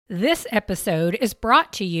This episode is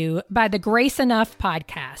brought to you by the Grace Enough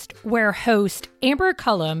podcast, where host Amber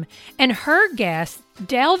Cullum and her guests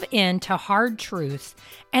delve into hard truths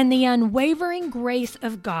and the unwavering grace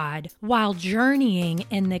of God while journeying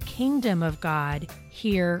in the kingdom of God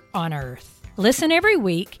here on earth. Listen every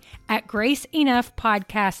week at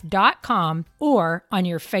graceenoughpodcast.com or on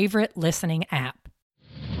your favorite listening app.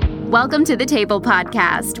 Welcome to the Table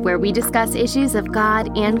Podcast, where we discuss issues of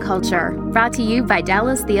God and culture, brought to you by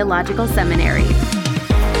Dallas Theological Seminary.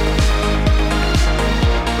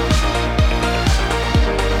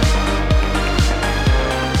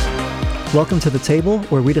 Welcome to The Table,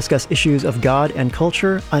 where we discuss issues of God and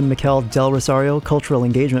culture. I'm Mikel Del Rosario, Cultural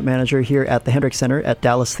Engagement Manager here at the Hendrick Center at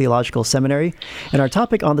Dallas Theological Seminary. And our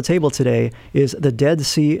topic on the table today is the Dead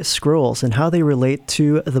Sea Scrolls and how they relate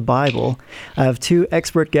to the Bible. I have two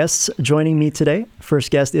expert guests joining me today. First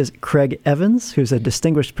guest is Craig Evans, who's a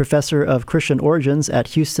distinguished professor of Christian origins at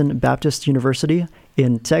Houston Baptist University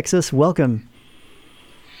in Texas. Welcome.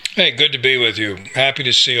 Hey, good to be with you. Happy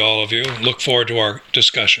to see all of you. Look forward to our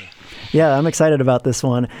discussion. Yeah, I'm excited about this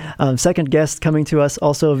one. Second guest coming to us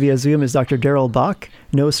also via Zoom is Dr. Darrell Bock,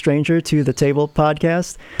 no stranger to the Table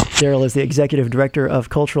podcast. Darrell is the Executive Director of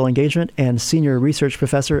Cultural Engagement and Senior Research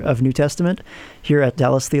Professor of New Testament here at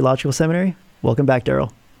Dallas Theological Seminary. Welcome back,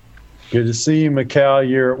 Darrell. Good to see you, Mikel.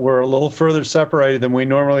 We're a little further separated than we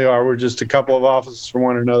normally are. We're just a couple of offices from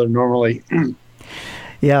one another normally.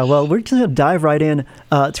 Yeah, well, we're just going to dive right in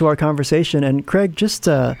to our conversation. And Craig, just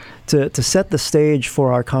to set the stage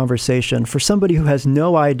for our conversation, for somebody who has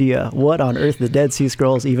no idea what on earth the Dead Sea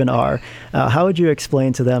Scrolls even are, how would you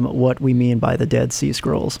explain to them what we mean by the Dead Sea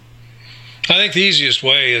Scrolls? I think the easiest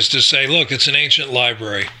way is to say, look, it's an ancient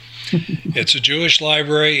library. It's a Jewish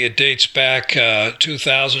library. It dates back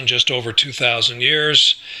just over 2,000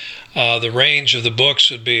 years. The range of the books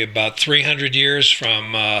would be about 300 years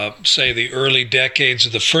from, say, the early decades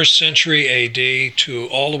of the 1st century AD to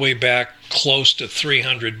all the way back close to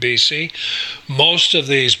 300 BC. Most of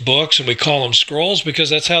these books, and we call them scrolls because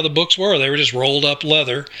that's how the books were. They were just rolled up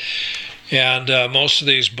leather. And most of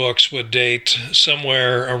these books would date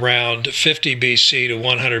somewhere around 50 BC to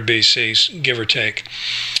 100 BC, give or take.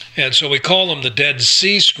 And so we call them the Dead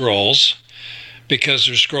Sea Scrolls, because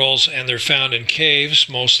they're scrolls and they're found in caves,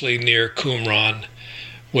 mostly near Qumran,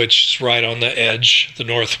 which is right on the edge, the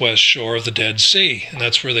northwest shore of the Dead Sea. And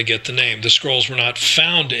that's where they get the name. The scrolls were not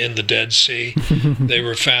found in the Dead Sea. They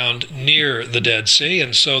were found near the Dead Sea,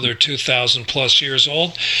 and so they're 2,000 plus years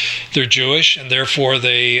old. They're Jewish, and therefore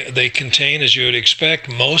they contain, as you would expect,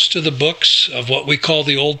 most of the books of what we call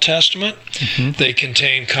the Old Testament. They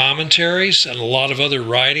contain commentaries and a lot of other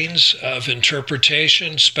writings of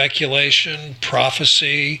interpretation, speculation,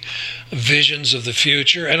 prophecy, visions of the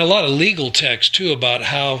future, and a lot of legal text, too, about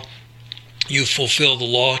how you fulfill the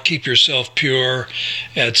law, keep yourself pure,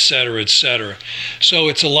 etc., etc. So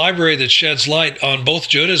it's a library that sheds light on both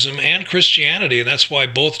Judaism and Christianity, and that's why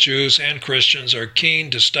both Jews and Christians are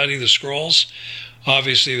keen to study the scrolls.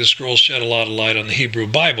 Obviously, the scrolls shed a lot of light on the Hebrew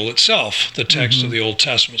Bible itself, the text of the Old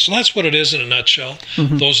Testament. So that's what it is in a nutshell.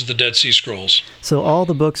 Those are the Dead Sea Scrolls. So all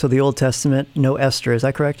the books of the Old Testament, no Esther, is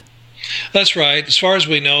that correct? That's right. As far as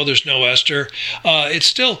we know, there's no Esther. It's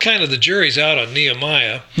still kind of the jury's out on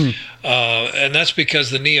Nehemiah. And that's because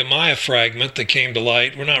the Nehemiah fragment that came to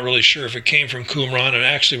light, we're not really sure if it came from Qumran, and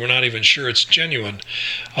actually we're not even sure it's genuine.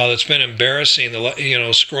 That's been embarrassing.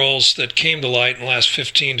 The scrolls that came to light in the last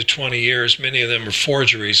 15 to 20 years, many of them are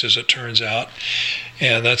forgeries, as it turns out.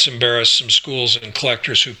 And that's embarrassed some schools and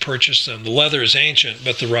collectors who purchased them. The leather is ancient,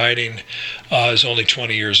 but the writing is only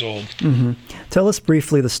 20 years old. Tell us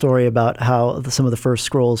briefly the story about how some of the first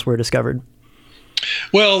scrolls were discovered.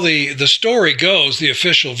 Well, the story goes, the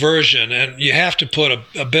official version, and you have to put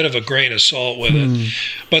a bit of a grain of salt with it,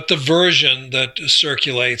 but the version that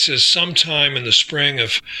circulates is sometime in the spring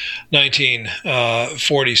of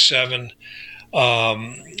 1947,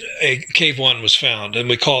 a Cave 1 was found, and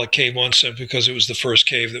we call it Cave 1 simply because it was the first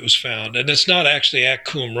cave that was found. And it's not actually at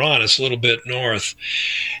Qumran, it's a little bit north.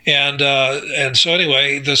 And so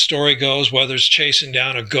anyway, the story goes, whether it's chasing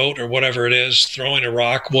down a goat or whatever it is, throwing a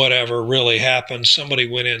rock, whatever really happened, somebody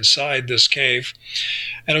went inside this cave.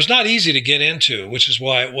 And it was not easy to get into, which is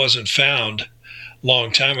why it wasn't found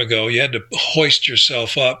long time ago. You had to hoist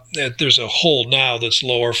yourself up. There's a hole now that's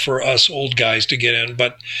lower for us old guys to get in,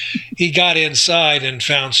 but he got inside and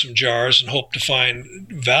found some jars and hoped to find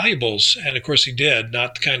valuables. And of course he did,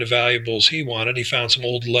 not the kind of valuables he wanted. He found some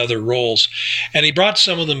old leather rolls, and he brought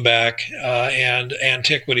some of them back, and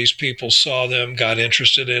antiquities people saw them, got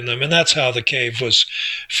interested in them, and that's how the cave was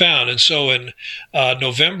found. And so in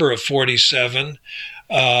November of 47,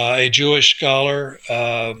 a Jewish scholar,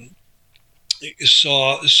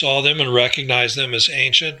 saw them and recognized them as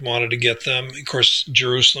ancient, wanted to get them. Of course,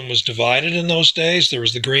 Jerusalem was divided in those days. There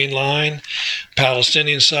was the Green Line,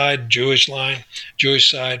 Palestinian side, Jewish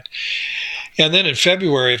side. And then in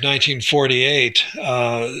February of 1948,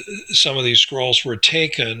 some of these scrolls were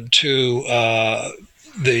taken to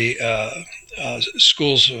the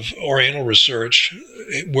schools of Oriental research,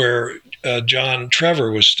 where John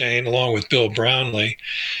Trevor was staying along with Bill Brownlee.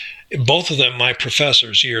 Both of them my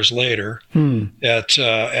professors years later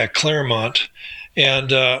at Claremont, and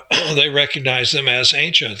they recognized them as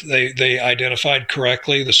ancient. They identified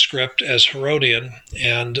correctly the script as Herodian,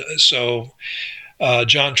 and so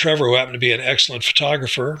John Trevor, who happened to be an excellent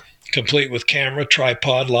photographer, complete with camera,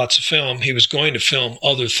 tripod, lots of film, he was going to film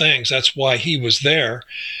other things. That's why he was there,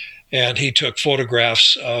 and he took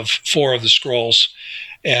photographs of 4 of the scrolls.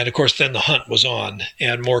 And of course, then the hunt was on,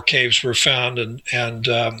 and more caves were found, and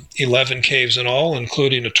 11 caves in all,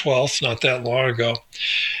 including a 12th not that long ago.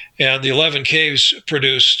 And the 11 caves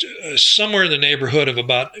produced somewhere in the neighborhood of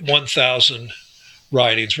about 1,000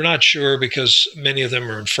 writings. We're not sure because many of them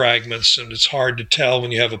are in fragments, and it's hard to tell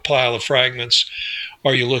when you have a pile of fragments.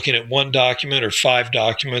 Are you looking at 1 document or 5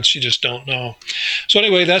 documents? You just don't know. So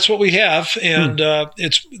anyway, that's what we have, and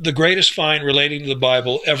it's the greatest find relating to the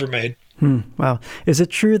Bible ever made. Wow. Is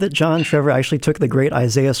it true that John Trevor actually took the great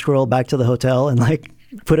Isaiah scroll back to the hotel and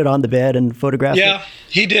put it on the bed and photographed it? Yeah,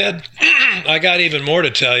 he did. I got even more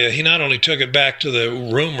to tell you. He not only took it back to the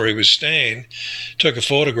room where he was staying, took a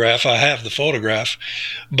photograph. I have the photograph.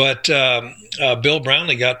 But Bill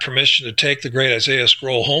Brownlee got permission to take the great Isaiah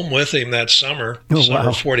scroll home with him that summer, summer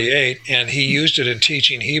of 48, and he used it in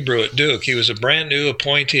teaching Hebrew at Duke. He was a brand new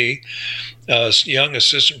appointee, young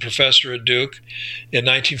assistant professor at Duke. In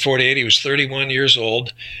 1948, he was 31 years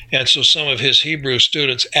old, and so some of his Hebrew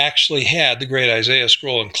students actually had the great Isaiah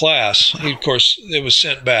scroll in class. He, of course, it was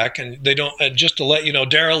sent back, and they don't. Just to let you know,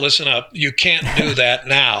 Daryl, listen up. You can't do that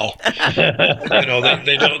now.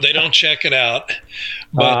 They don't check it out.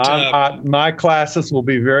 But my classes will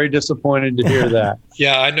be very disappointed to hear that.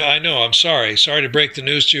 Yeah, I know. I'm sorry to break the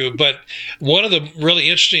news to you. But one of the really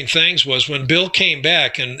interesting things was when Bill came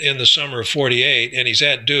back in the summer of 48, and he's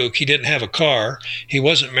at Duke, he didn't have a car. He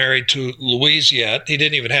wasn't married to Louise yet. He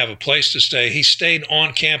didn't even have a place to stay. He stayed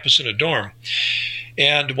on campus in a dorm.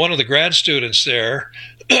 And one of the grad students there,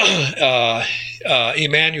 Emanuel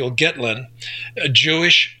Gitlin, a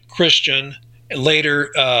Jewish Christian,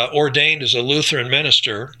 later ordained as a Lutheran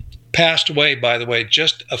minister, passed away, by the way,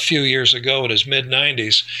 just a few years ago in his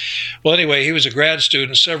mid-90s. Well, anyway, he was a grad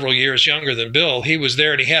student several years younger than Bill. He was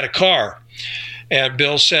there, and he had a car. And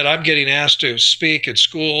Bill said, I'm getting asked to speak at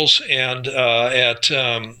schools and at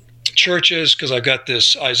churches because I've got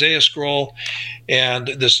this Isaiah scroll and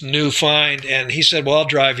this new find. And he said, well, I'll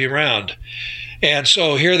drive you around. And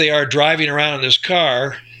so here they are driving around in this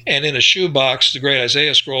car, and in a shoebox, the great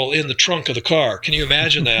Isaiah scroll in the trunk of the car. Can you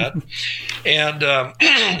imagine that? And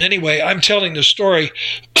anyway, I'm telling this story.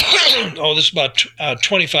 This is about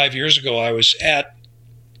 25 years ago. I was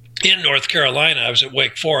in North Carolina. I was at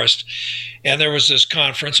Wake Forest, and there was this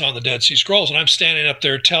conference on the Dead Sea Scrolls, and I'm standing up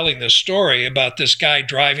there telling this story about this guy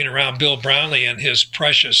driving around Bill Brownlee and his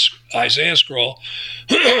precious Isaiah scroll,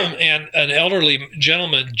 and an elderly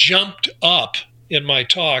gentleman jumped up in my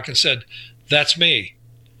talk and said, that's me.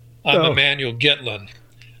 I'm Emanuel Gitlin.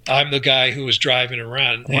 I'm the guy who was driving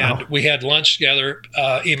around. Wow. And we had lunch together.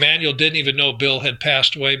 Emanuel didn't even know Bill had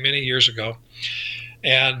passed away many years ago.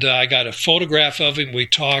 And I got a photograph of him. We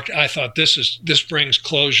talked. I thought, this brings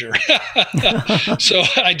closure. So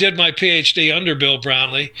I did my PhD under Bill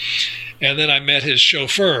Brownlee, and then I met his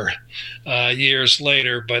chauffeur years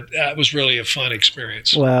later. But that was really a fun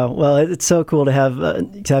experience. Wow. Well, it's so cool to have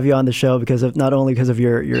you on the show because of not only because of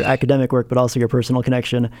your academic work, but also your personal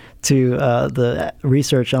connection to the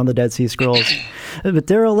research on the Dead Sea Scrolls. But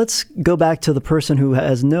Daryl, let's go back to the person who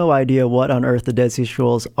has no idea what on earth the Dead Sea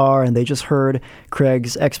Scrolls are, and they just heard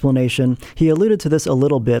Craig's explanation. He alluded to this a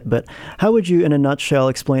little bit, but how would you, in a nutshell,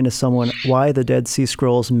 explain to someone why the Dead Sea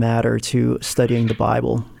Scrolls matter to studying the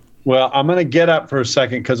Bible? Well, I'm going to get up for a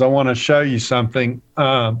second because I want to show you something.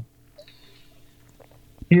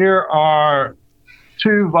 Here are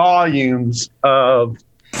 2 volumes of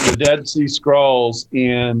the Dead Sea Scrolls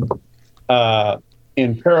in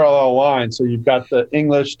parallel lines. So you've got the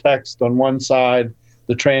English text on one side,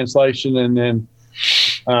 the translation, and then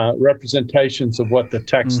representations of what the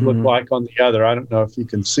text looked like on the other. I don't know if you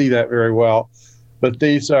can see that very well, but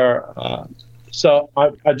these are. So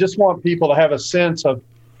I just want people to have a sense of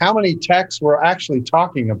how many texts we're actually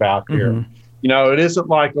talking about here. It isn't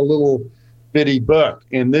like a little bitty book.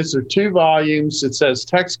 And these are 2 volumes. It says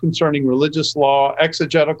Text Concerning Religious Law,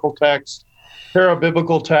 Exegetical Text,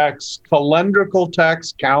 Parabiblical Text, Calendrical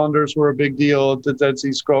Text. Calendars were a big deal at the Dead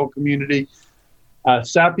Sea Scroll community.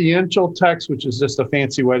 Sapiential Text, which is just a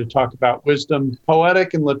fancy way to talk about wisdom.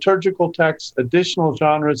 Poetic and liturgical text, additional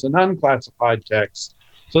genres, and unclassified text.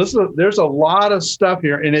 So there's a lot of stuff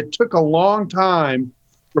here, and it took a long time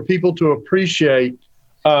for people to appreciate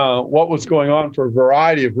what was going on for a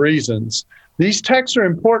variety of reasons. These texts are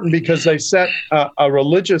important because they set a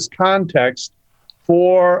religious context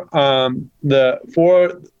for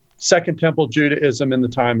Second Temple Judaism in the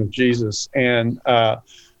time of Jesus. And,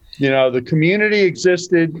 the community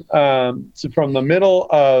existed from the middle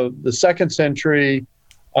of the 2nd century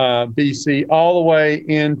BC all the way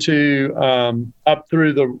into up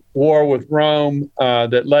through the war with Rome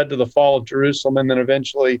that led to the fall of Jerusalem, and then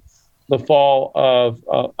eventually the fall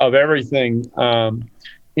of everything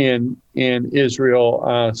in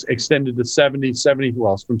Israel, extended to 70,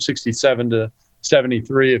 from 67 to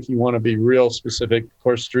 73, if you want to be real specific. Of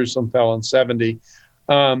course, Jerusalem fell in 70.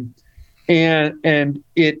 And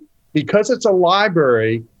it, because it's a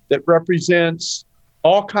library that represents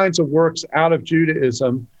all kinds of works out of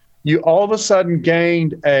Judaism, you all of a sudden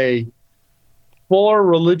gained a fuller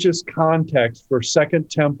religious context for Second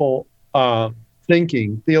Temple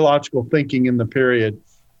thinking, theological thinking in the period.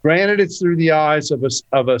 Granted, it's through the eyes of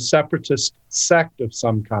a separatist sect of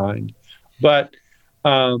some kind, but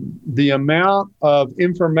the amount of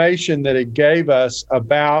information that it gave us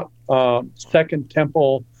about Second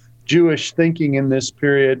Temple Jewish thinking in this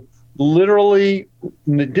period literally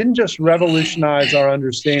didn't just revolutionize our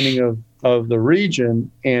understanding of the region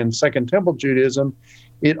and Second Temple Judaism,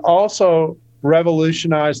 it also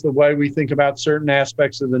revolutionized the way we think about certain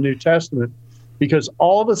aspects of the New Testament, because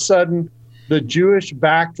all of a sudden the Jewish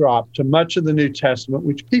backdrop to much of the New Testament,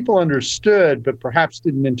 which people understood but perhaps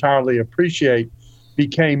didn't entirely appreciate,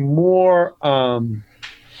 became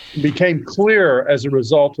clearer as a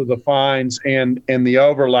result of the finds and the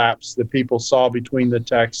overlaps that people saw between the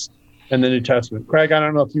text and the New Testament. Craig, I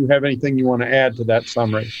don't know if you have anything you want to add to that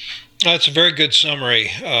summary. That's a very good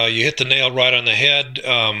summary. You hit the nail right on the head.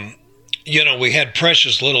 We had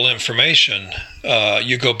precious little information.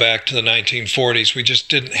 You go back to the 1940s, we just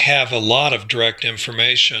didn't have a lot of direct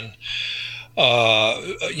information,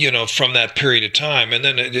 from that period of time. And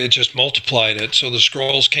then it just multiplied it. So the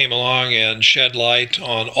scrolls came along and shed light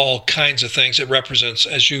on all kinds of things. It represents,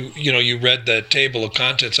 as you read that table of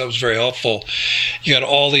contents, that was very helpful. You got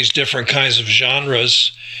all these different kinds of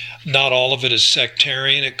genres. Not all of it is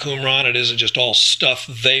sectarian at Qumran. It isn't just all stuff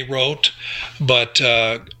they wrote, but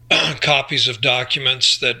copies of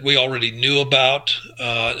documents that we already knew about.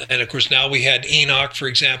 And of course, now we had Enoch, for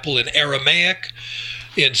example, in Aramaic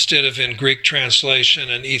instead of in Greek translation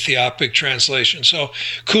and Ethiopic translation. So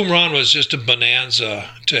Qumran was just a bonanza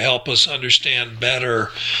to help us understand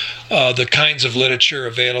better the kinds of literature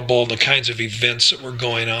available and the kinds of events that were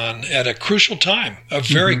going on at a crucial time, a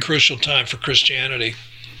very crucial time for Christianity.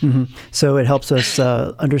 Mm-hmm. So it helps us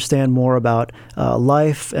understand more about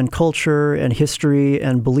life and culture and history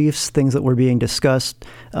and beliefs, things that were being discussed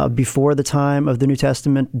before the time of the New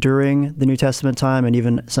Testament, during the New Testament time, and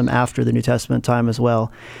even some after the New Testament time as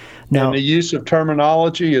well. Now, and the use of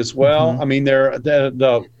terminology as well. I mean,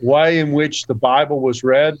 the way in which the Bible was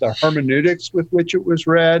read, the hermeneutics with which it was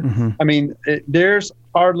read. I mean, there's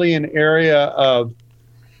hardly an area of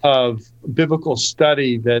biblical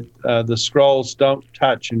study that the scrolls don't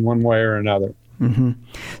touch in one way or another.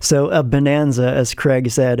 So a bonanza, as Craig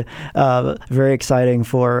said, very exciting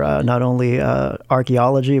for not only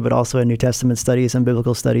archaeology, but also in New Testament studies and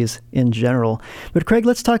biblical studies in general. But Craig,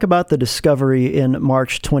 let's talk about the discovery in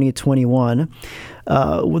March 2021,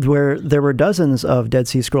 where there were dozens of Dead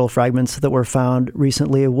Sea Scroll fragments that were found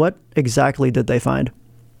recently. What exactly did they find?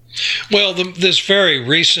 Well, this very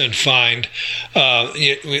recent find,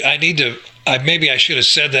 maybe I should have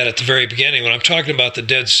said that at the very beginning. When I'm talking about the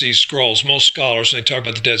Dead Sea Scrolls, most scholars, when they talk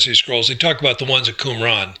about the Dead Sea Scrolls, they talk about the ones at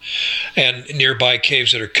Qumran and nearby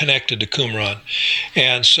caves that are connected to Qumran.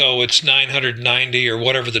 And so it's 990 or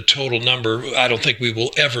whatever the total number. I don't think we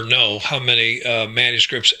will ever know how many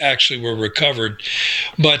manuscripts actually were recovered.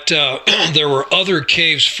 But there were other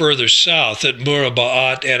caves further south at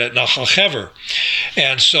Muraba'at and at Nahal Hever.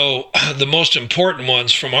 And so the most important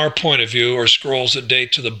ones from our point of view are scrolls that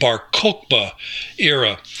date to the Bar Kokba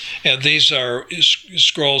era. And these are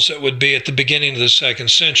scrolls that would be at the beginning of the 2nd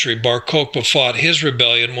century. Bar Kokhba fought his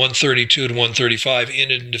rebellion, 132 to 135,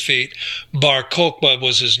 ended in defeat. Bar Kokhba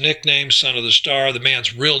was his nickname, son of the star. The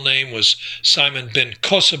man's real name was Simon bin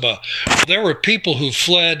Kosaba. There were people who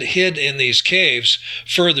fled, hid in these caves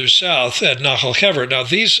further south at Nahal Hever. Now,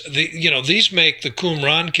 these make the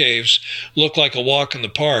Qumran caves look like a walk in the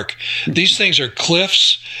park. These things are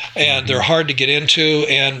cliffs, and they're hard to get into,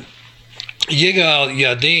 and Yigal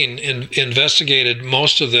Yadin investigated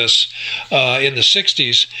most of this in the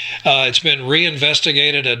 60s. It's been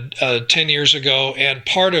reinvestigated 10 years ago, and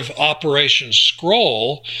part of Operation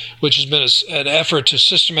Scroll, which has been an effort to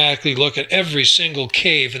systematically look at every single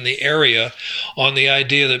cave in the area on the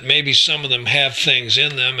idea that maybe some of them have things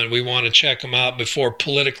in them and we want to check them out before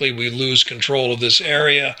politically we lose control of this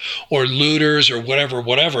area, or looters or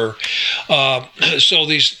whatever. So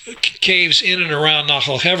these caves in and around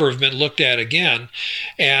Nahal Hever have been looked at again,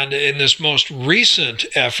 and in this most recent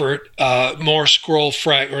effort, more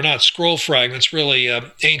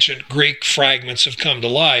ancient Greek fragments have come to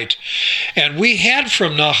light. And we had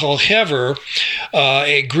from Nahal Hever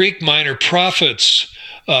a Greek Minor Prophets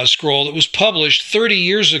scroll that was published 30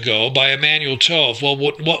 years ago by Emanuel Tov. Well,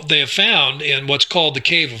 what they have found in what's called the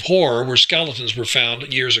Cave of Horror, where skeletons were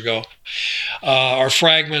found years ago, are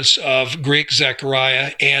fragments of Greek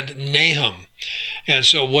Zechariah and Nahum. And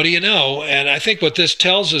so what do you know? And I think what this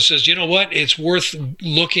tells us is, you know what? It's worth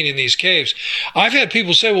looking in these caves. I've had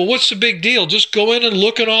people say, well, what's the big deal? Just go in and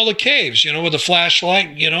look at all the caves, with a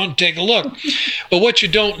flashlight, and take a look. But what you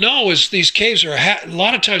don't know is these caves are, a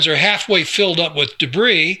lot of times they're halfway filled up with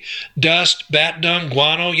debris, dust, bat dung,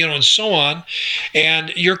 guano, and so on.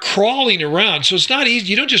 And you're crawling around. So it's not easy.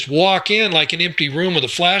 You don't just walk in like an empty room with a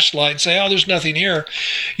flashlight and say, oh, there's nothing here.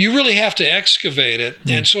 You really have to excavate it.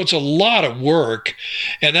 And so it's a lot of work.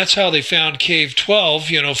 And that's how they found Cave 12,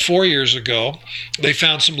 4 years ago. They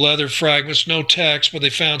found some leather fragments, no text, but they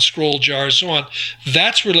found scroll jars, so on.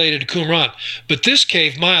 That's related to Qumran. But this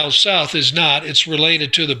cave miles south is not. It's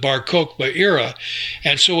related to the Bar Kokhba era.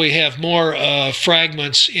 And so we have more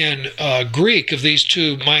fragments in Greek of these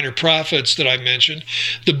two minor prophets that I mentioned.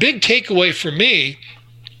 The big takeaway for me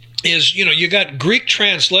is, you got Greek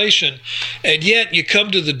translation, and yet you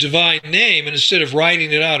come to the divine name, and instead of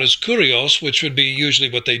writing it out as Kurios, which would be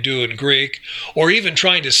usually what they do in Greek, or even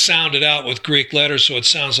trying to sound it out with Greek letters so it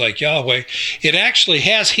sounds like Yahweh, it actually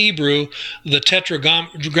has Hebrew, the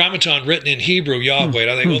Tetragrammaton written in Hebrew, Yahweh.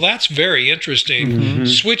 And I think, well, that's very interesting.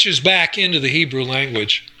 Switches back into the Hebrew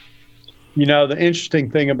language. The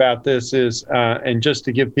interesting thing about this is, and just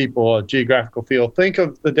to give people a geographical feel, think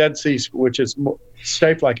of the Dead Sea, which is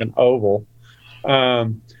shaped like an oval.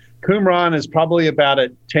 Qumran is probably about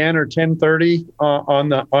at 10 or 10:30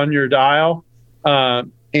 on your dial,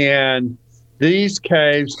 and these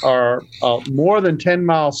caves are more than 10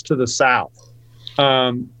 miles to the south,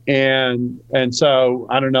 and so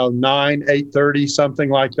I don't know, 9, 8:30, something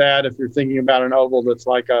like that. If you're thinking about an oval that's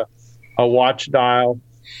like a watch dial.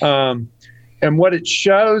 And what it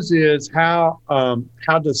shows is how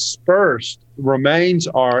dispersed remains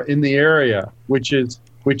are in the area, which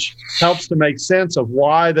helps to make sense of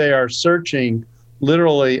why they are searching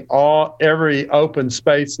literally every open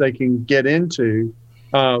space they can get into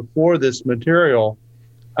for this material.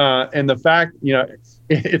 And the fact,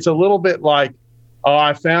 it's a little bit like, oh,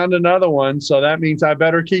 I found another one, so that means I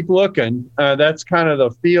better keep looking. That's kind of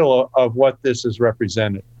the feel of what this is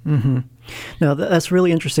represented. Mm-hmm. Now, that's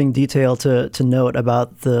really interesting detail to note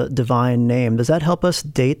about the divine name. Does that help us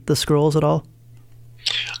date the scrolls at all?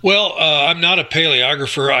 Well, I'm not a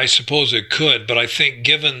paleographer. I suppose it could, but I think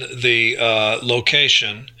given the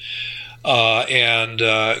location and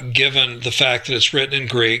given the fact that it's written in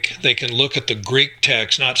Greek, they can look at the Greek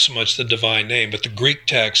text, not so much the divine name, but the Greek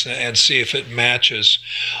text, and see if it matches.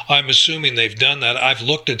 I'm assuming they've done that. I've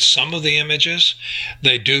looked at some of the images.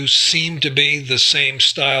 They do seem to be the same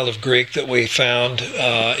style of Greek that we found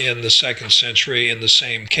in the 2nd century in the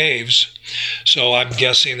same caves. So I'm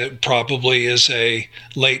guessing it probably is a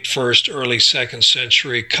late 1st, early 2nd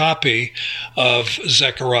century copy of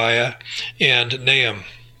Zechariah and Nahum.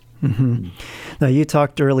 Mm-hmm. Now, you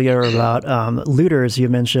talked earlier about looters. You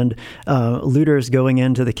mentioned looters going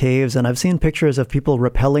into the caves, and I've seen pictures of people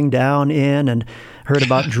rappelling down in, and heard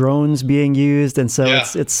about drones being used, and so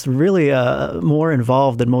it's really more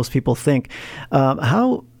involved than most people think.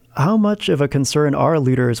 How much of a concern are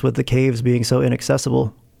looters with the caves being so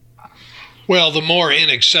inaccessible? Well, the more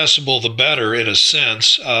inaccessible, the better, in a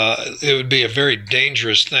sense. It would be a very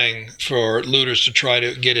dangerous thing for looters to try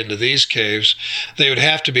to get into these caves. They would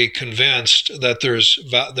have to be convinced that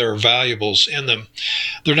there are valuables in them.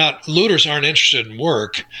 Looters aren't interested in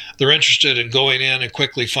work. They're interested in going in and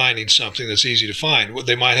quickly finding something that's easy to find.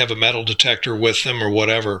 They might have a metal detector with them or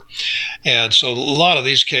whatever. And so a lot of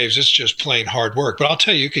these caves, it's just plain hard work. But I'll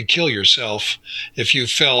tell you, you could kill yourself if you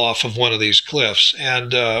fell off of one of these cliffs.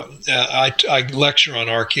 And I lecture on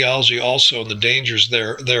archaeology also and the dangers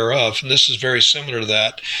thereof, and this is very similar to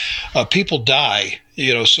that. People die,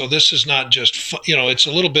 so this is not just, it's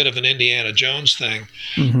a little bit of an Indiana Jones thing,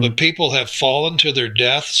 but people have fallen to their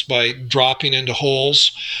deaths by dropping into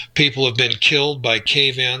holes. People have been killed by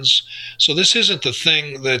cave-ins. So this isn't the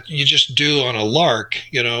thing that you just do on a lark.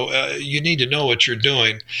 You need to know what you're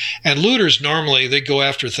doing. And looters, normally, they go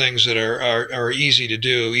after things that are easy to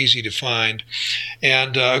do, easy to find.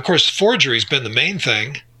 And, of course, forgery's been the main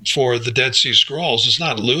thing for the Dead Sea Scrolls. It's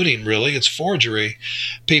not looting, really. It's forgery.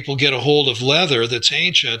 People get a hold of leather that's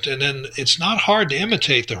ancient, and then it's not hard to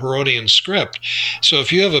imitate the Herodian script. So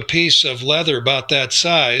if you have a piece of leather about that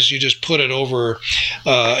size, you just put it over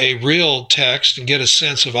a real text and get a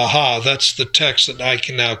sense of, aha, that's the text that I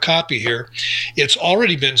can now copy here. It's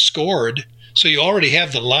already been scored. So you already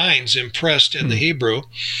have the lines impressed in the Hebrew,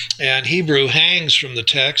 and Hebrew hangs from the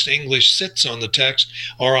text. English sits on the text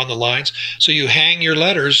or on the lines. So you hang your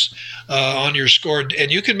letters on your scored,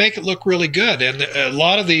 and you can make it look really good. And a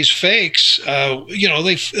lot of these fakes,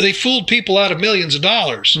 they fooled people out of millions of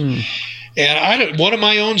dollars. And one of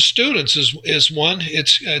my own students is one.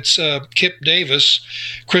 It's Kip Davis,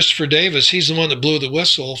 Christopher Davis. He's the one that blew the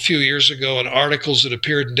whistle a few years ago in articles that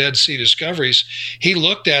appeared in Dead Sea Discoveries. He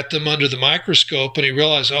looked at them under the microscope and he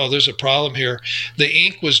realized, there's a problem here. The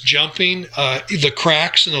ink was jumping, the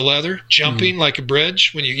cracks in the leather jumping like a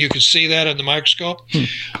bridge. When you could see that in the microscope,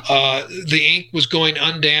 the ink was going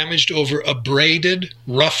undamaged over abraded,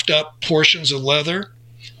 roughed up portions of leather.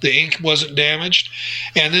 The ink wasn't damaged.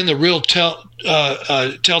 And then the real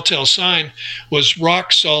telltale sign was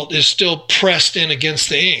rock salt is still pressed in against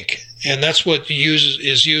the ink. And that's what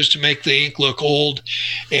is used to make the ink look old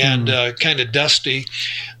and kind of dusty,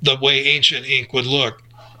 the way ancient ink would look.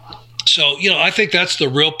 So, I think that's the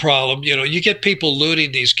real problem. You get people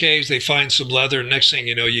looting these caves, they find some leather, and next thing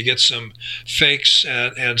you know, you get some fakes,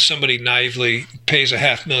 and somebody naively pays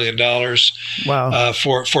 $500,000 wow.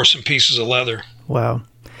 For some pieces of leather. Wow.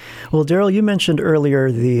 Well, Daryl, you mentioned earlier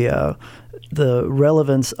the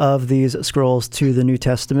relevance of these scrolls to the New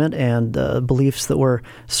Testament and beliefs that were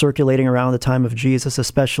circulating around the time of Jesus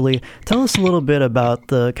especially. Tell us a little bit about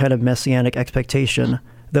the kind of messianic expectation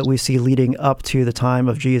that we see leading up to the time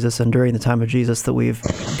of Jesus and during the time of Jesus that we've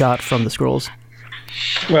got from the scrolls.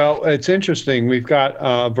 Well, it's interesting. We've got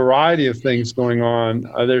a variety of things going on.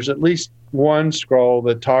 There's at least one scroll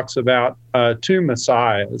that talks about two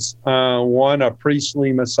messiahs, one a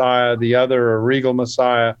priestly messiah, the other a regal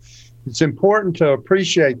messiah. It's important to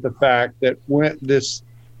appreciate the fact that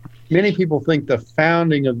many people think the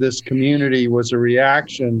founding of this community was a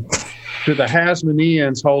reaction to the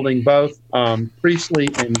Hasmoneans holding both priestly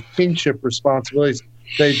and kingship responsibilities.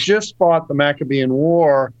 They just fought the Maccabean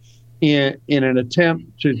War in an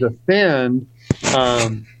attempt to defend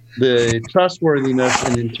the trustworthiness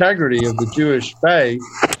and integrity of the Jewish faith,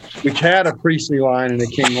 which had a priestly line and a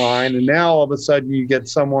king line. And now all of a sudden you get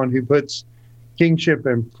someone who puts kingship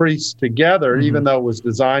and priests together, even though it was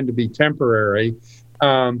designed to be temporary.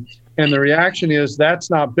 And the reaction is, that's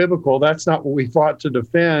not biblical. That's not what we fought to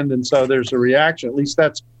defend. And so there's a reaction. At least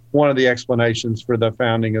that's one of the explanations for the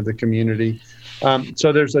founding of the community.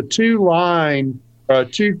 So there's a two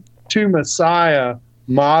Messiah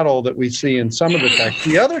model that we see in some of the texts.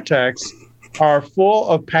 The other texts are full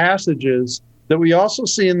of passages that we also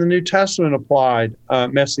see in the New Testament applied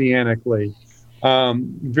messianically.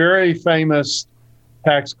 Very famous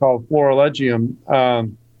text called Florilegium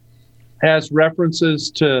has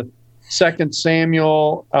references to 2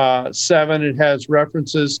 Samuel 7. It has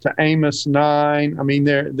references to Amos 9. I mean,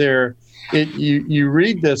 you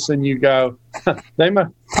read this and you go, they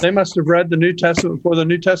must have read the New Testament before the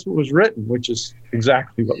New Testament was written, which is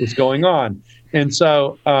exactly what was going on. And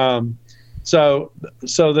so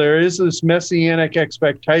there is this messianic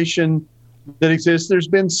expectation that exists. There's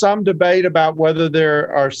been some debate about whether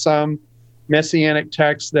there are some messianic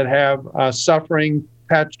texts that have suffering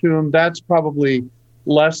attached to them. That's probably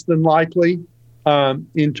less than likely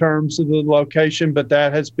in terms of the location, but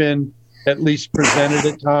that has been at least presented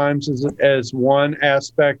at times as one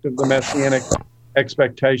aspect of the messianic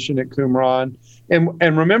expectation at Qumran.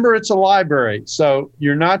 And remember, it's a library, so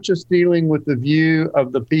you're not just dealing with the view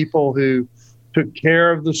of the people who took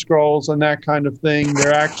care of the scrolls and that kind of thing.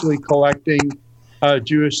 They're actually collecting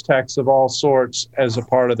Jewish texts of all sorts as a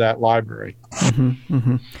part of that library. Mm-hmm,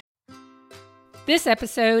 mm-hmm. This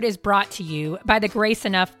episode is brought to you by the Grace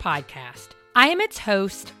Enough podcast. I am its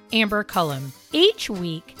host, Amber Cullum. Each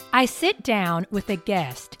week, I sit down with a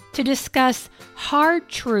guest to discuss hard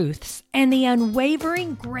truths and the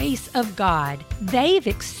unwavering grace of God they've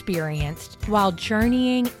experienced while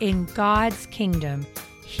journeying in God's kingdom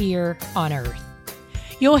here on earth.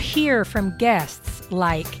 You'll hear from guests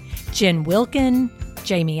like Jen Wilkin,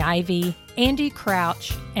 Jamie Ivey, Andy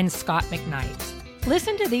Crouch, and Scott McKnight.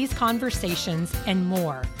 Listen to these conversations and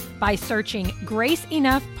more by searching Grace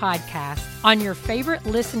Enough Podcast on your favorite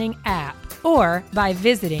listening app or by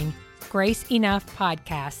visiting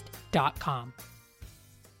graceenoughpodcast.com.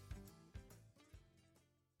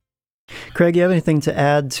 Craig, you have anything to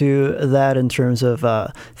add to that in terms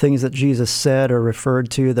of things that Jesus said or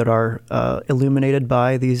referred to that are illuminated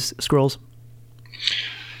by these scrolls?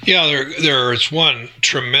 Yeah, there's one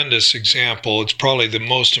tremendous example. It's probably the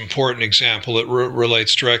most important example that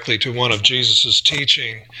relates directly to one of Jesus's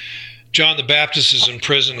teaching. John the Baptist is in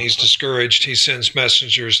prison. He's discouraged. He sends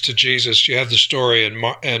messengers to Jesus. You have the story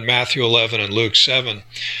in Matthew 11 and Luke 7.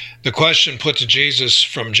 The question put to Jesus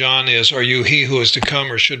from John is, "Are you he who is to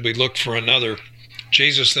come, or should we look for another?"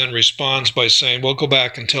 Jesus then responds by saying, "Well, go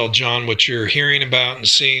back and tell John what you're hearing about and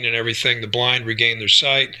seeing and everything. The blind regain their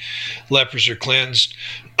sight, lepers are cleansed,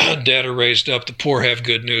 dead are raised up, the poor have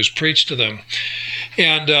good news preached to them."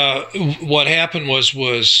 And what happened was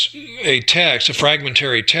a text, a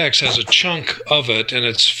fragmentary text, has a chunk of it, and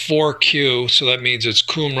it's 4Q, so that means it's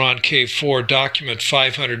Qumran K4, document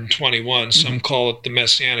 521. Some call it the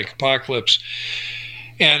Messianic Apocalypse.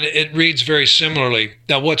 And it reads very similarly.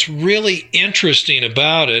 Now, what's really interesting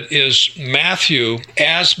about it is Matthew,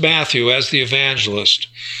 as the evangelist,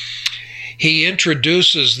 he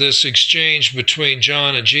introduces this exchange between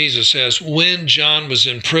John and Jesus as when John was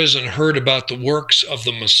in prison, heard about the works of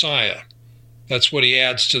the Messiah. That's what he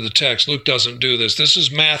adds to the text. Luke doesn't do this. This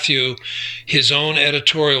is Matthew, his own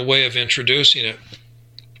editorial way of introducing it.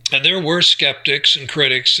 And there were skeptics and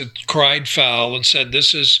critics that cried foul and said,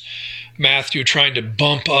 this is Matthew trying to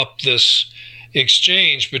bump up this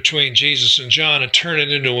exchange between Jesus and John and turn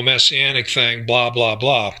it into a messianic thing, blah, blah,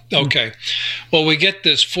 blah. Okay. Well, we get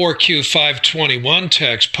this 4Q 521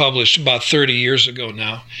 text published about 30 years ago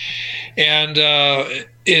now. And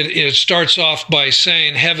it starts off by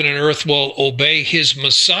saying heaven and earth will obey his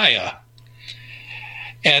Messiah.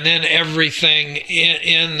 And then everything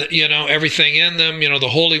everything in them, the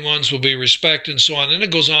holy ones will be respected and so on. And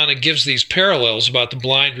it goes on and gives these parallels about the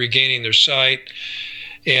blind regaining their sight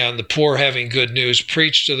and the poor having good news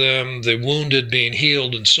preached to them, the wounded being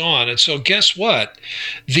healed and so on. And so guess what?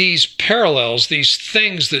 These parallels, these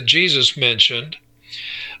things that Jesus mentioned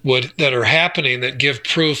that are happening that give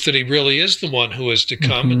proof that he really is the one who is to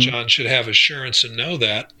come, and John should have assurance and know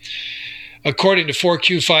that. According to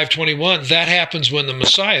 4Q 521, that happens when the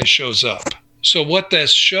Messiah shows up. So what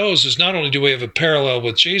this shows is not only do we have a parallel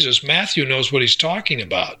with Jesus, Matthew knows what he's talking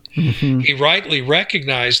about. He rightly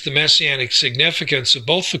recognized the messianic significance of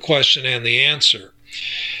both the question and the answer.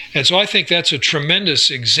 And so I think that's a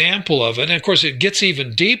tremendous example of it. And of course, it gets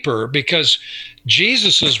even deeper because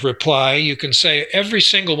Jesus's reply, you can say every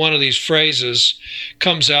single one of these phrases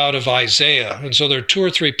comes out of Isaiah. And so there are 2 or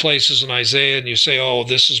 3 places in Isaiah, and you say, oh,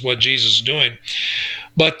 this is what Jesus is doing.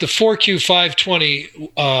 But the 4Q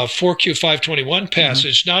 521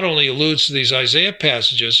 passage not only alludes to these Isaiah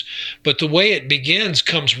passages, but the way it begins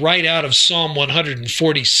comes right out of Psalm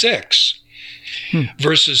 146.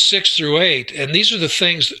 Verses 6 through 8, and these are the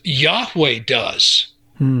things Yahweh does.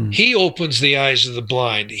 He opens the eyes of the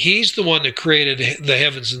blind. He's the one that created the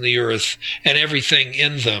heavens and the earth and everything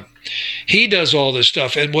in them. He does all this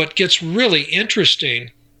stuff. And what gets really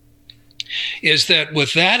interesting is that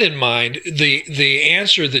with that in mind, the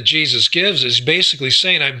answer that Jesus gives is basically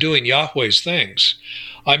saying, I'm doing Yahweh's things.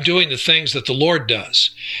 I'm doing the things that the Lord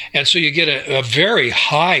does. And so you get a very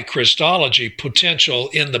high Christology potential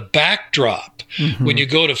in the backdrop when you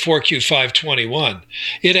go to 4Q 521.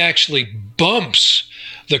 It actually bumps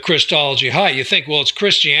the Christology high. You think, well, it's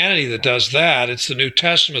Christianity that does that. It's the New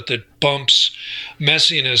Testament that bumps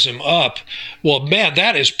messianism up. Well, man,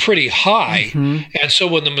 that is pretty high. And so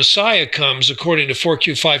when the Messiah comes, according to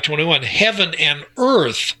 4Q 521, heaven and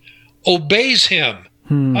earth obeys him.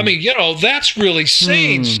 I mean, that's really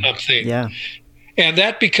saying something. Yeah. And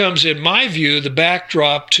that becomes, in my view, the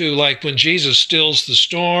backdrop to like when Jesus stills the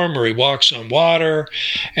storm or he walks on water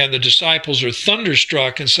and the disciples are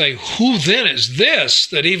thunderstruck and say, who then is this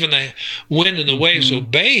that even the wind and the waves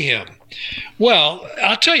obey him? Well,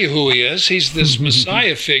 I'll tell you who he is. He's this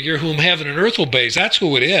Messiah figure whom heaven and earth obeys. That's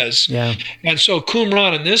who it is. Yeah. And so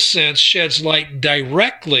Qumran, in this sense, sheds light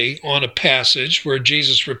directly on a passage where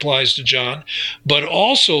Jesus replies to John, but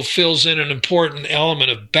also fills in an important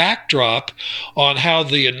element of backdrop on how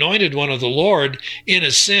the anointed one of the Lord, in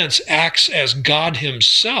a sense, acts as God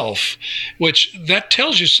himself, which that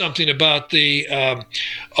tells you something about the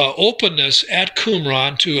openness at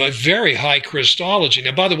Qumran to a very high Christology.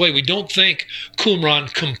 Now, by the way, we don't think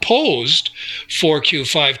Qumran composed 4Q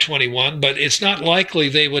 521, but it's not likely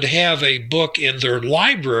they would have a book in their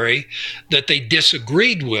library that they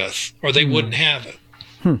disagreed with, or they wouldn't have it.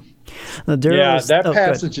 That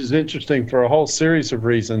passage is interesting for a whole series of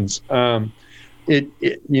reasons. When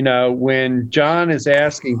John is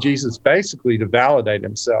asking Jesus basically to validate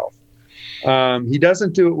himself, he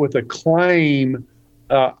doesn't do it with a claim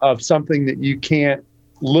of something that you can't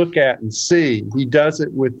look at and see. He does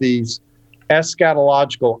it with these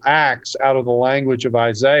eschatological acts out of the language of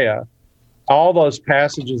Isaiah. All those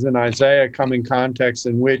passages in Isaiah come in context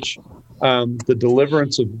in which the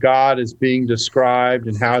deliverance of God is being described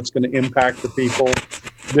and how it's going to impact the people.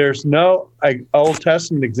 There's no Old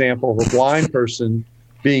Testament example of a blind person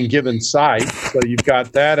being given sight, so you've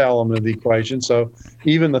got that element of the equation. So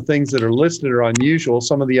even the things that are listed are unusual.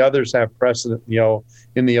 Some of the others have precedent,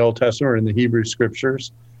 in the Old Testament or in the Hebrew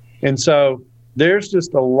Scriptures. And so there's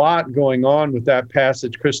just a lot going on with that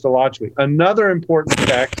passage Christologically. Another important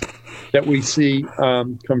text that we see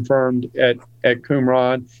confirmed at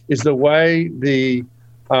Qumran is the way the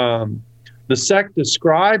sect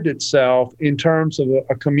described itself in terms of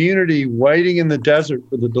a community waiting in the desert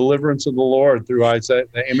for the deliverance of the Lord through Isaiah,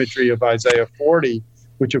 the imagery of Isaiah 40,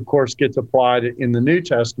 which of course gets applied in the New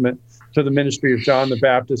Testament to the ministry of John the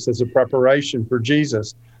Baptist as a preparation for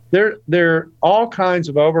Jesus. There are all kinds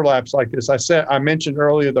of overlaps like this. I mentioned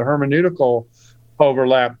earlier the hermeneutical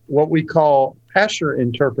overlap, what we call Pesher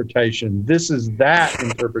interpretation. This is that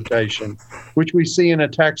interpretation, which we see in a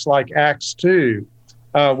text like Acts 2.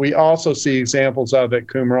 We also see examples of at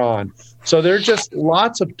Qumran. So there are just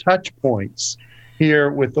lots of touch points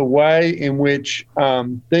here with the way in which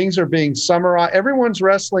things are being summarized. Everyone's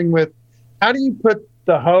wrestling with, how do you put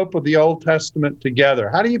the hope of the Old Testament together?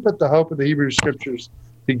 How do you put the hope of the Hebrew Scriptures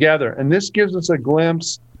together? And this gives us a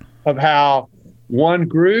glimpse of how one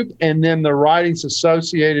group and then the writings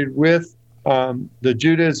associated with the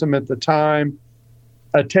Judaism at the time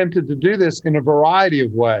attempted to do this in a variety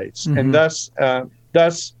of ways. Mm-hmm. And thus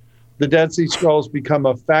the Dead Sea Scrolls become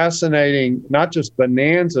a fascinating, not just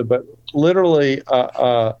bonanza, but literally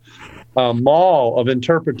a mall of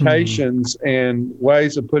interpretations and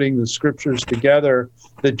ways of putting the scriptures together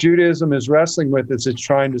that Judaism is wrestling with as it's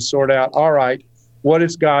trying to sort out, all right, what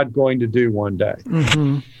is God going to do one day?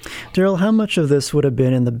 Mm-hmm. Daryl, how much of this would have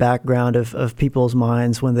been in the background of people's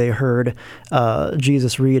minds when they heard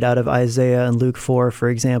Jesus read out of Isaiah and Luke 4, for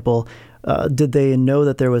example? Did they know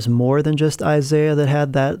that there was more than just Isaiah that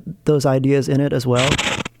had those ideas in it as well?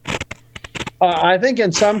 I think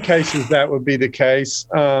in some cases that would be the case.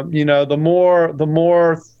 The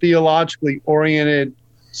more theologically oriented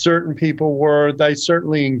certain people were, they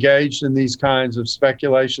certainly engaged in these kinds of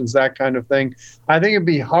speculations, that kind of thing. I think it'd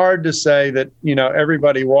be hard to say that,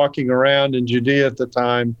 everybody walking around in Judea at the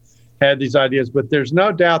time had these ideas, but there's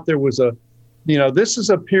no doubt there was this is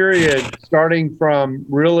a period starting from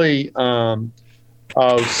really 6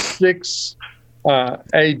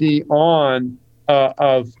 AD on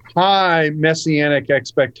of high messianic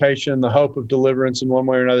expectation, the hope of deliverance in one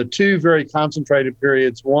way or another. 2 very concentrated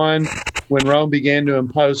periods. One, when Rome began to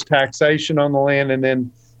impose taxation on the land, and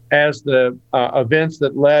then as the events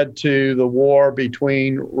that led to the war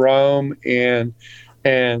between Rome and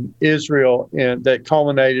Israel, and that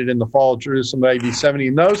culminated in the fall of Jerusalem AD 70.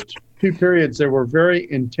 In those 2 periods, there were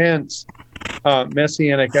very intense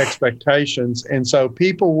messianic expectations, and so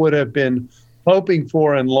people would have been hoping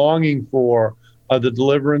for and longing for the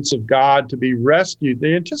deliverance of God to be rescued.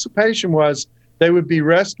 The anticipation was they would be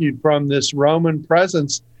rescued from this Roman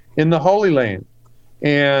presence in the Holy Land.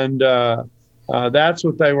 And that's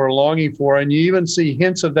what they were longing for. And you even see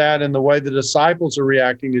hints of that in the way the disciples are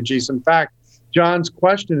reacting to Jesus. In fact, John's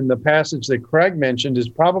question in the passage that Craig mentioned is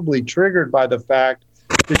probably triggered by the fact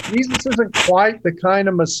that Jesus isn't quite the kind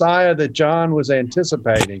of Messiah that John was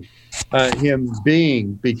anticipating him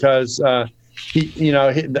being, because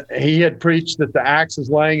he had preached that the axe is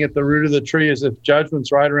laying at the root of the tree as if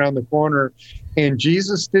judgment's right around the corner. And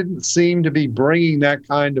Jesus didn't seem to be bringing that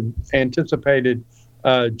kind of anticipated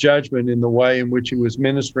judgment in the way in which he was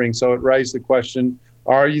ministering. So it raised the question,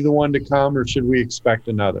 are you the one to come, or should we expect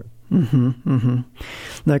another?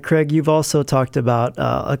 Now, Craig, you've also talked about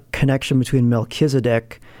a connection between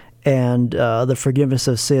Melchizedek and the forgiveness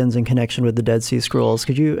of sins in connection with the Dead Sea Scrolls.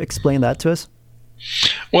 Could you explain that to us?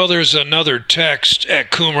 Well, there's another text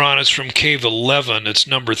at Qumran. It's from Cave 11. It's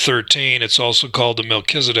number 13. It's also called the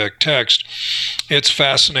Melchizedek text. It's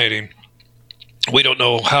fascinating. We don't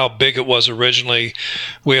know how big it was originally.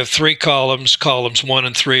 We have 3 columns. Columns 1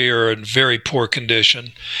 and 3 are in very poor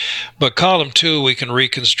condition. But column 2 we can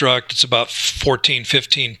reconstruct. It's about 14,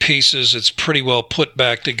 15 pieces. It's pretty well put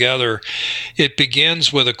back together. It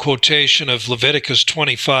begins with a quotation of Leviticus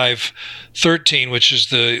 25:13, which is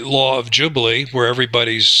the law of Jubilee, where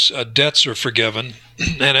everybody's debts are forgiven.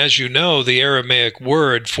 And as you know, the Aramaic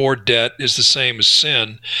word for debt is the same as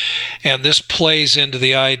sin. And this plays into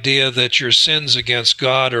the idea that your sins against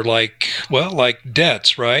God are like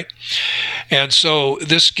debts, right? And so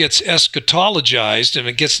this gets eschatologized, and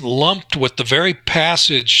it gets lumped with the very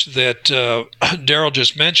passage that Daryl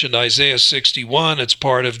just mentioned, Isaiah 61. It's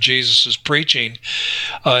part of Jesus' preaching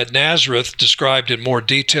at Nazareth, described in more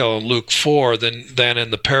detail in Luke 4 than in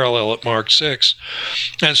the parallel at Mark 6.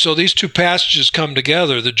 And so these two passages come together,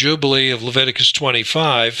 the Jubilee of Leviticus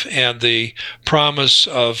 25 and the promise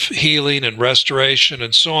of healing and restoration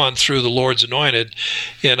and so on through the Lord's anointed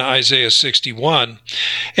in Isaiah 61.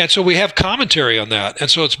 And so we have commentary on that. And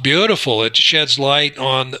so it's beautiful. It sheds light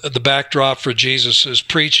on the backdrop for Jesus'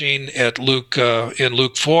 preaching at in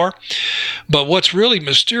Luke 4. But what's really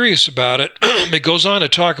mysterious about it, it goes on to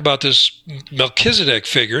talk about this Melchizedek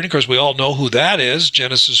figure. And of course, we all know who that is,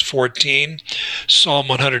 Genesis 14, Psalm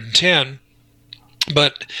 110.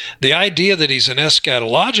 But the idea that he's an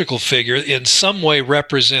eschatological figure in some way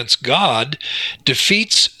represents God,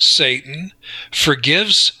 defeats Satan,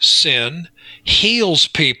 forgives sin, heals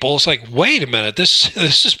people. It's like, wait a minute, this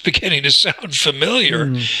is beginning to sound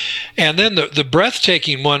familiar. And then the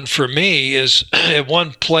breathtaking one for me is at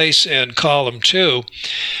one place in column 2,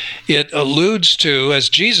 it alludes to, as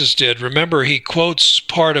Jesus did, remember he quotes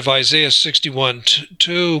part of Isaiah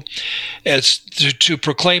 61:2 as to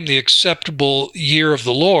proclaim the acceptable year of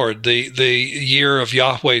the Lord, the year of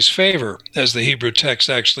Yahweh's favor, as the Hebrew text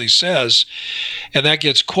actually says. And that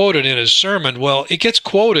gets quoted in his sermon. Well, it gets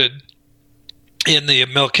quoted in the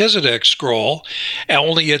Melchizedek scroll,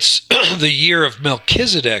 only it's the year of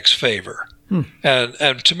Melchizedek's favor.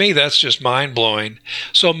 And to me, that's just mind-blowing.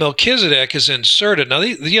 So Melchizedek is inserted. Now,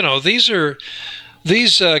 these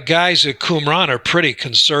guys at Qumran are pretty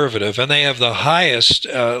conservative, and they have the highest,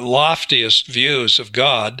 loftiest views of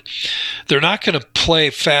God. They're not going to play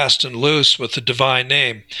fast and loose with the divine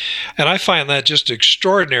name. And I find that just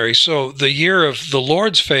extraordinary. So the year of the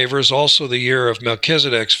Lord's favor is also the year of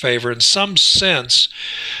Melchizedek's favor. In some sense,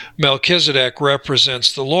 Melchizedek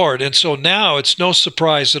represents the Lord. And so now it's no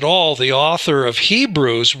surprise at all the author of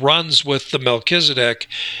Hebrews runs with the Melchizedek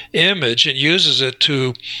image and uses it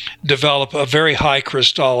to develop a very high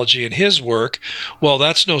Christology in his work. Well,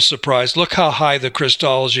 that's no surprise. Look how high the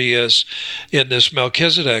Christology is in this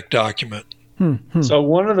Melchizedek document. So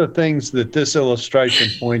one of the things that this illustration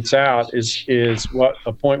points out is what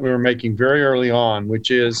a point we were making very early on,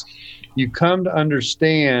 which is you come to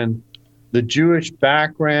understand the Jewish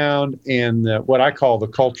background and what I call the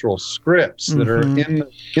cultural scripts that are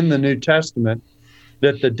in the New Testament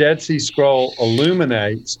that the Dead Sea Scroll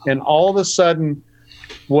illuminates. And all of a sudden,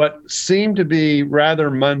 what seem to be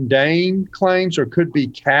rather mundane claims or could be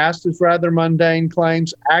cast as rather mundane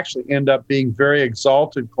claims actually end up being very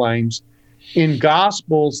exalted claims in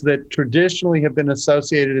Gospels that traditionally have been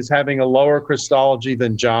associated as having a lower Christology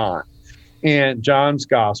than John and John's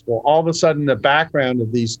Gospel. All of a sudden, the background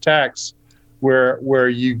of these texts where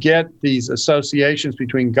you get these associations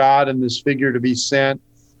between God and this figure to be sent,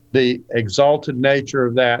 the exalted nature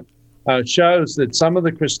of that shows that some of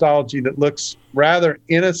the Christology that looks rather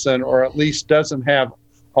innocent or at least doesn't have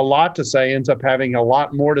a lot to say ends up having a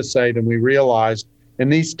lot more to say than we realize.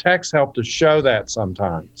 And these texts help to show that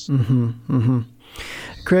sometimes.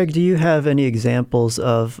 Craig, do you have any examples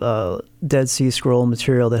of Dead Sea Scroll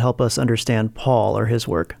material that help us understand Paul or his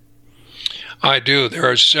work? I do. There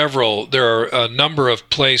are several. There are a number of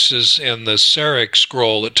places in the Syriac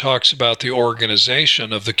scroll that talks about the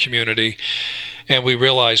organization of the community, and we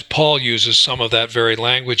realize Paul uses some of that very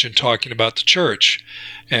language in talking about the church,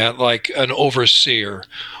 and like an overseer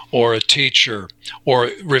or a teacher,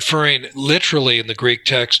 or referring literally in the Greek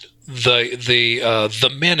text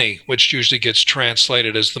the many, which usually gets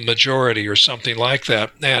translated as the majority or something like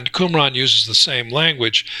that. And Qumran uses the same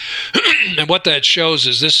language. And what that shows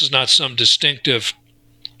is this is not some distinctive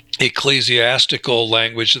ecclesiastical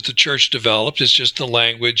language that the church developed. It's just the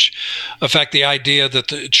language. In fact, the idea that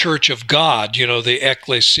the church of God, the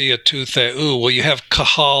ecclesia tou theou, well, you have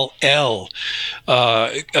kahal el,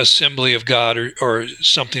 assembly of God, or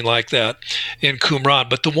something like that in Qumran.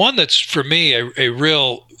 But the one that's, for me, a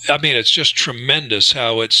real, it's just tremendous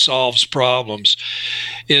how it solves problems,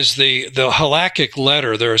 is the halakhic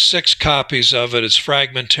letter. There are 6 copies of it. It's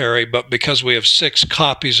fragmentary, but because we have 6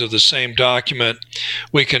 copies of the same document,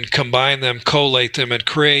 we can combine them, collate them, and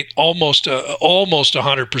create almost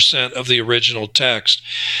 100% of the original text.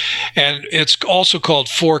 And it's also called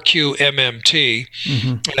 4Q MMT,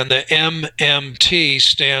 and the MMT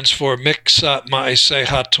stands for Miksat Ma'aseh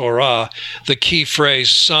HaTorah, the key phrase,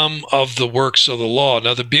 some of the works of the law.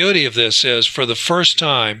 Now, the beauty of this is, for the first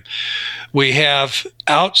time, we have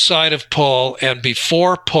outside of Paul and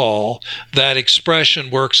before Paul that expression,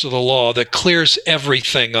 works of the law, that clears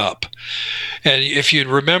everything up. And if you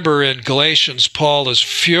remember in Galatians, Paul is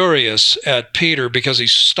furious at Peter because he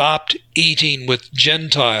stopped eating with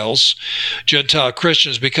Gentile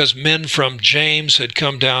Christians, because men from James had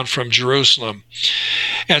come down from Jerusalem.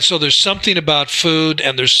 And so there's something about food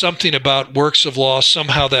and there's something about works of law,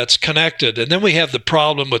 somehow that's connected. And then we have the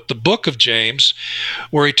problem with the book of James,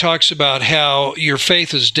 where he talks about how your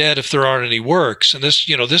faith is dead if there aren't any works. And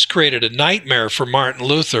this created a nightmare for Martin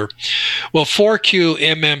Luther. Well, 4Q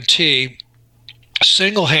MMT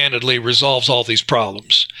single-handedly resolves all these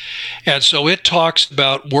problems. And so it talks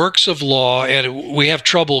about works of law, and we have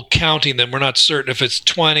trouble counting them. We're not certain if it's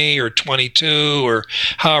 20 or 22 or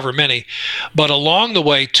however many. But along the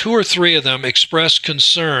way, 2 or 3 of them express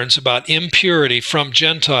concerns about impurity from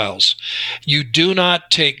Gentiles. You do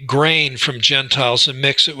not take grain from Gentiles and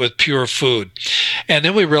mix it with pure food. And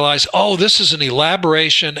then we realize, this is an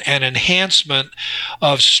elaboration and enhancement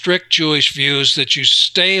of strict Jewish views, that you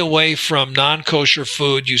stay away from non-kosher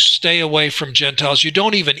food, you stay away from Gentiles, you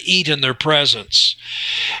don't even eat in their presence.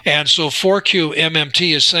 And so 4Q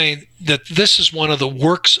MMT is saying that this is one of the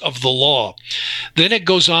works of the law. Then it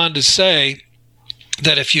goes on to say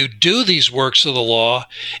that if you do these works of the law,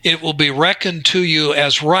 it will be reckoned to you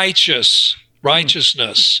as righteousness,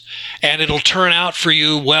 and it'll turn out for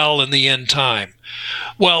you well in the end time.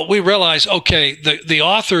 Well, we realize, the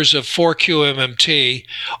authors of 4QMMT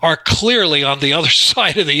are clearly on the other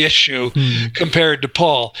side of the issue compared to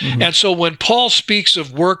Paul. And so when Paul speaks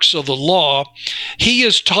of works of the law, he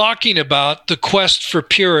is talking about the quest for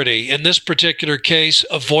purity. In this particular case,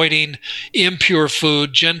 avoiding impure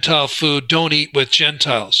food, Gentile food, don't eat with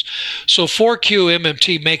Gentiles. So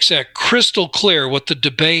 4QMMT makes that crystal clear what the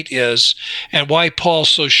debate is and why Paul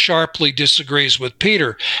so sharply disagrees with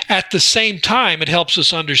Peter. At the same time, it helps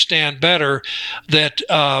us understand better that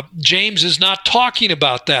James is not talking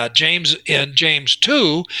about that. James, in James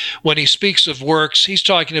 2, when he speaks of works, he's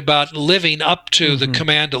talking about living up to the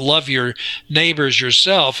command to love your neighbors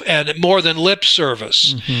yourself, and more than lip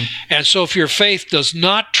service. And so if your faith does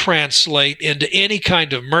not translate into any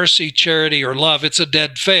kind of mercy, charity, or love, it's a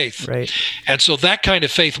dead faith. Right. And so that kind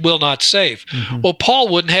of faith will not save. Well, Paul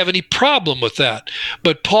wouldn't have any problem with that.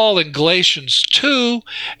 But Paul in Galatians 2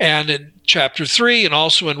 and in chapter 3 and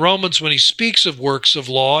also in Romans, when he speaks of works of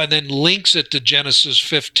law and then links it to Genesis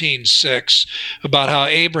 15:6 about how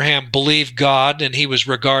Abraham believed God and he was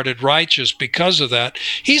regarded righteous because of that,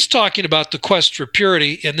 he's talking about the quest for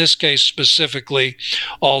purity, in this case specifically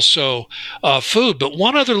also food. But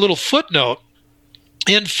one other little footnote,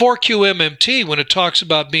 in 4QMMT, when it talks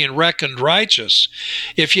about being reckoned righteous,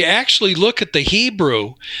 if you actually look at the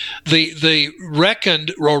Hebrew, the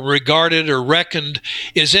reckoned or regarded or reckoned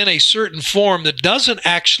is in a certain form that doesn't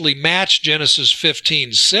actually match Genesis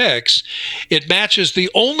 15:6. It matches the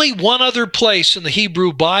only one other place in the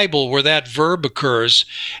Hebrew Bible where that verb occurs,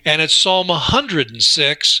 and it's Psalm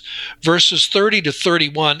 106, verses 30 to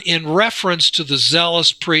 31, in reference to the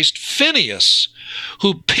zealous priest Phinehas,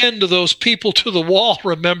 who pinned those people to the wall,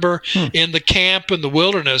 remember, in the camp in the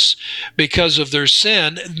wilderness because of their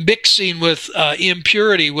sin, mixing with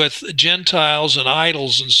impurity with Gentiles and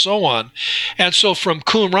idols and so on. And so from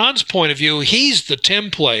Qumran's point of view, he's the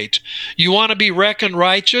template. You want to be reckoned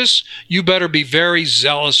righteous? You better be very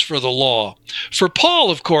zealous for the law. For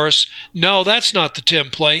Paul, of course, no, that's not the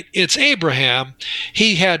template. It's Abraham.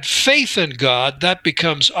 He had faith in God. That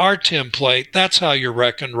becomes our template. That's how you're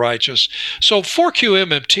reckoned righteous. So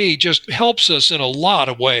 4QMMT just helps us in a lot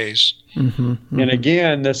of ways. And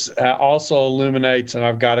again, this also illuminates, and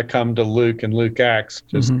I've got to come to Luke and Luke Acts.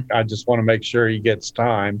 I just want to make sure he gets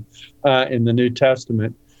time in the New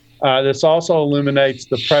Testament. This also illuminates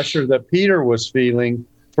the pressure that Peter was feeling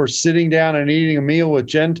for sitting down and eating a meal with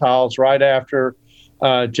Gentiles right after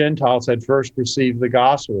Gentiles had first received the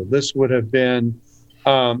gospel. This would have been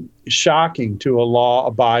shocking to a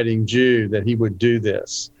law-abiding Jew that he would do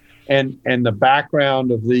this. And the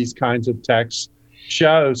background of these kinds of texts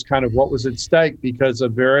shows kind of what was at stake, because a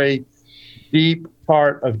very deep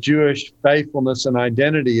part of Jewish faithfulness and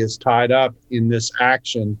identity is tied up in this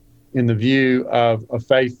action, in the view of a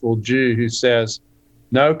faithful Jew who says,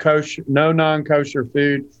 no non-kosher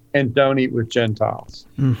food, and don't eat with Gentiles.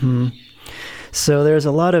 Mm-hmm. So there's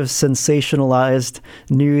a lot of sensationalized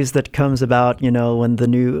news that comes about, when the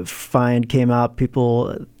new find came out,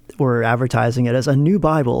 people were advertising it as a new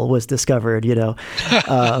Bible was discovered,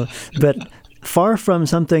 but far from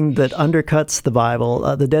something that undercuts the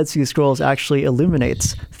Bible, the Dead Sea Scrolls actually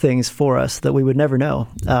illuminates things for us that we would never know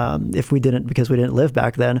because we didn't live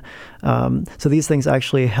back then. So these things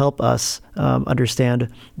actually help us understand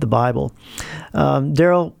the Bible.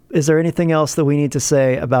 Daryl, is there anything else that we need to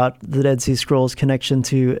say about the Dead Sea Scrolls' connection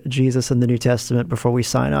to Jesus and the New Testament before we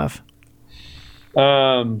sign off?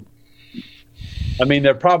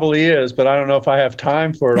 There probably is, but I don't know if I have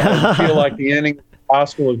time for it. I feel like the ending of the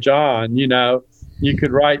Gospel of John, you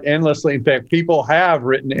could write endlessly. In fact, people have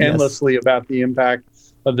written endlessly about the impact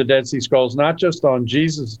of the Dead Sea Scrolls, not just on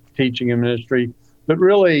Jesus' teaching and ministry, but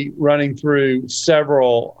really running through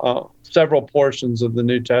several portions of the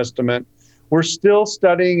New Testament. We're still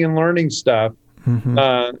studying and learning stuff.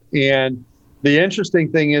 Mm-hmm. And the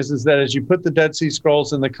interesting thing is that as you put the Dead Sea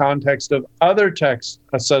Scrolls in the context of other texts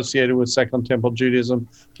associated with Second Temple Judaism,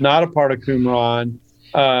 not a part of Qumran,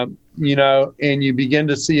 and you begin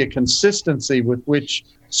to see a consistency with which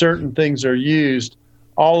certain things are used,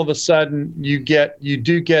 all of a sudden you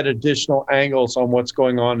do get additional angles on what's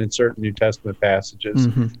going on in certain New Testament passages.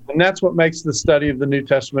 Mm-hmm. And that's what makes the study of the New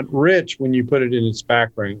Testament rich when you put it in its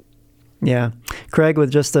background. Yeah. Craig,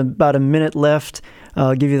 with just about a minute left,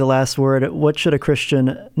 I'll give you the last word. What should a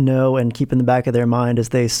Christian know and keep in the back of their mind as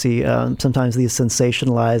they see sometimes these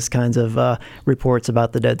sensationalized kinds of reports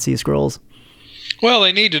about the Dead Sea Scrolls? Well,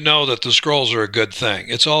 they need to know that the scrolls are a good thing.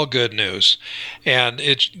 It's all good news. And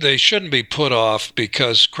they shouldn't be put off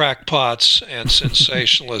because crackpots and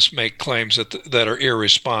sensationalists make claims that are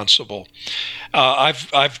irresponsible.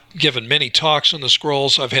 I've given many talks on the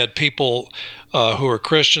scrolls. I've had people who are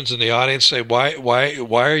Christians in the audience say, why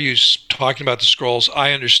are you talking about the scrolls?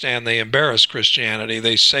 I understand they embarrass Christianity.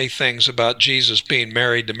 They say things about Jesus being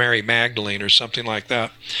married to Mary Magdalene or something like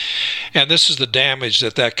that. And this is the damage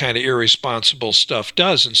that kind of irresponsible stuff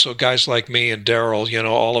does. And so guys like me and Daryl,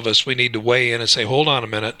 all of us, we need to weigh in and say, hold on a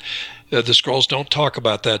minute. The scrolls don't talk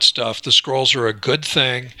about that stuff. The scrolls are a good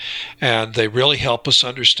thing, and they really help us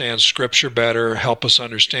understand Scripture better, help us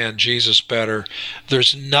understand Jesus better.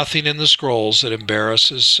 There's nothing in the scrolls that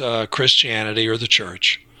embarrasses Christianity or the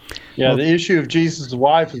church. Yeah, the issue of Jesus'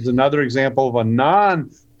 wife is another example of a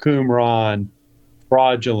non-Qumran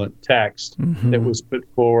fraudulent text that was put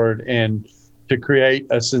forward and to create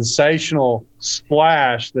a sensational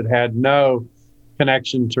splash that had no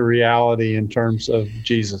connection to reality in terms of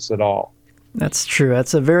Jesus at all. That's true.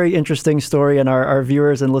 That's a very interesting story, and our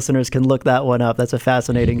viewers and listeners can look that one up. That's a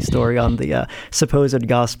fascinating story on the supposed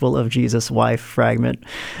gospel of Jesus' wife fragment.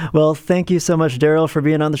 Well, thank you so much, Daryl, for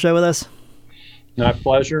being on the show with us. My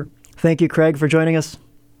pleasure. Thank you, Craig, for joining us.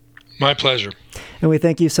 My pleasure. And we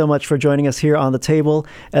thank you so much for joining us here on the table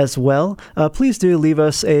as well. Please do leave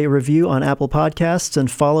us a review on Apple Podcasts and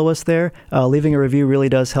follow us there. Leaving a review really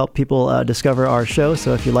does help people discover our show.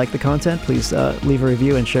 So if you like the content, please leave a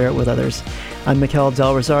review and share it with others. I'm Mikel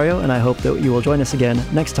Del Rosario, and I hope that you will join us again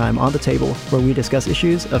next time on The Table, where we discuss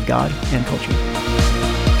issues of God and culture.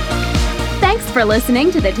 Thanks for listening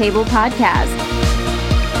to The Table Podcast.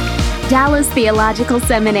 Dallas Theological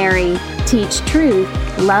Seminary. Teach truth,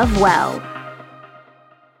 love well.